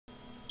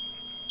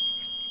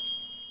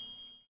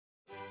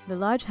The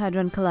Large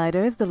Hadron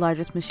Collider is the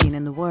largest machine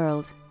in the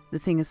world. The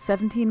thing is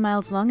 17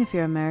 miles long if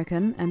you're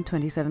American and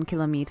 27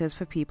 kilometers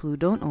for people who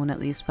don't own at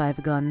least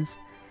 5 guns.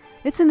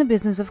 It's in the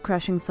business of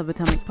crushing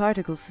subatomic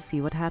particles to see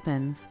what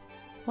happens.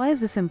 Why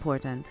is this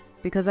important?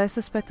 Because I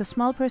suspect a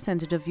small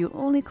percentage of you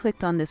only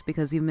clicked on this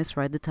because you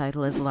misread the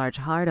title as Large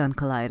Hadron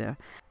Collider,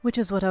 which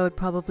is what I would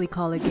probably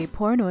call a gay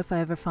porno if I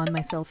ever found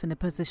myself in the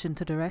position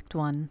to direct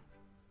one.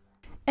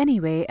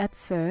 Anyway, at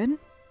CERN,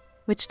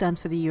 which stands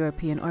for the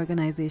European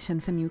Organization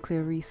for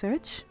Nuclear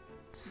Research,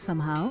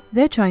 somehow,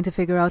 they're trying to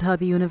figure out how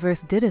the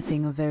universe did a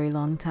thing a very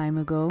long time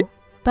ago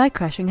by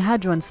crashing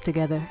hadrons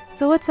together.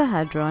 So what's a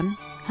hadron?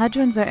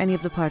 Hadrons are any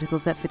of the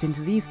particles that fit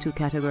into these two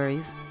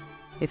categories.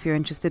 If you're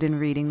interested in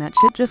reading that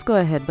shit, just go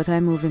ahead, but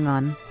I'm moving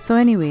on. So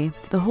anyway,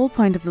 the whole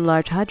point of the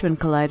Large Hadron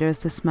Collider is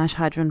to smash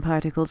hadron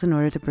particles in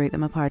order to break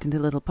them apart into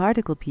little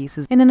particle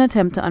pieces in an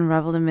attempt to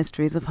unravel the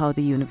mysteries of how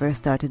the universe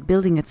started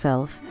building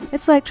itself.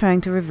 It's like trying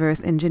to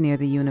reverse engineer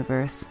the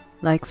universe.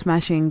 Like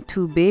smashing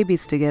 2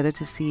 babies together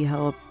to see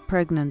how a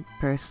pregnant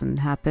person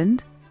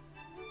happened.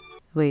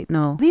 Wait,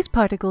 no. These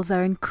particles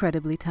are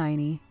incredibly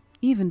tiny,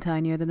 even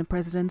tinier than a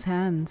president's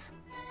hands.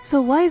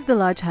 So why is the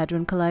Large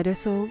Hadron Collider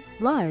so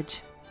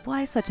large?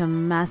 Why such a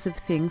massive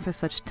thing for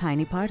such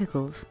tiny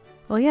particles?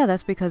 Well, yeah,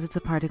 that's because it's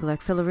a particle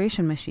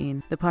acceleration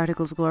machine. The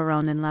particles go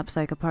around in laps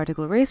like a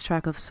particle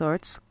racetrack of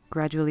sorts,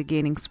 gradually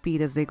gaining speed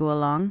as they go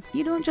along.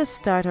 You don't just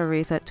start a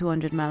race at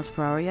 200 miles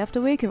per hour. You have to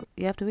work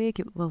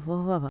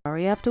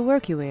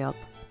your way up.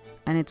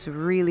 And it's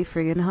really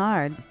friggin'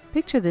 hard.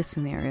 Picture this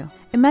scenario.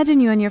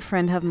 Imagine you and your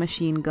friend have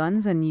machine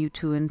guns and you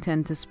two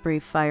intend to spray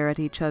fire at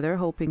each other,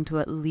 hoping to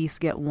at least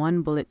get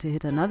one bullet to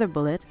hit another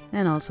bullet,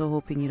 and also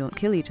hoping you don't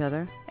kill each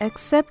other.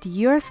 Except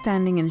you're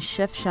standing in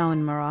Chefchaouen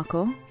in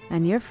Morocco,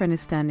 and your friend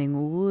is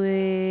standing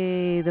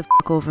way the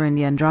fuck over in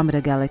the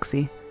Andromeda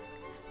galaxy.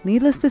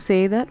 Needless to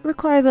say, that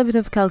requires a bit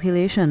of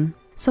calculation.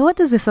 So what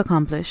does this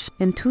accomplish?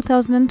 In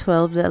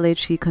 2012, the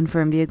LHC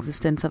confirmed the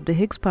existence of the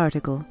Higgs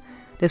particle.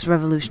 This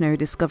revolutionary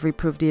discovery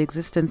proved the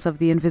existence of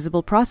the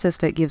invisible process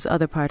that gives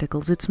other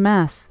particles its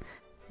mass.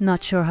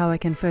 Not sure how I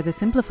can further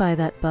simplify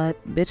that, but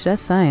bitch,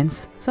 that's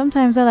science.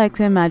 Sometimes I like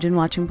to imagine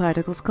watching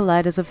particles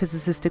collide as a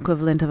physicist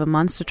equivalent of a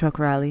monster truck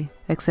rally.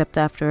 Except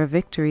after a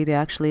victory they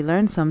actually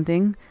learn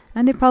something,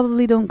 and they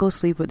probably don't go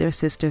sleep with their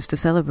sisters to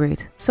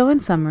celebrate. So in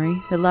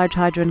summary, the Large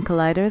Hadron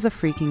Collider is a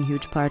freaking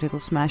huge particle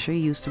smasher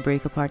used to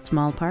break apart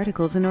small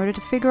particles in order to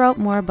figure out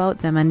more about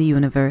them and the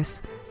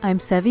universe. I'm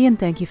Sevy and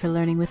thank you for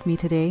learning with me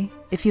today.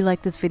 If you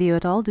like this video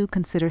at all, do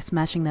consider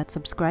smashing that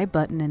subscribe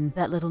button and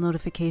that little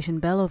notification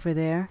bell over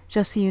there.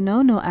 Just so you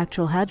know, no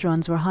actual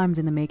hadrons were harmed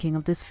in the making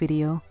of this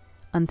video.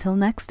 Until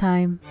next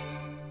time.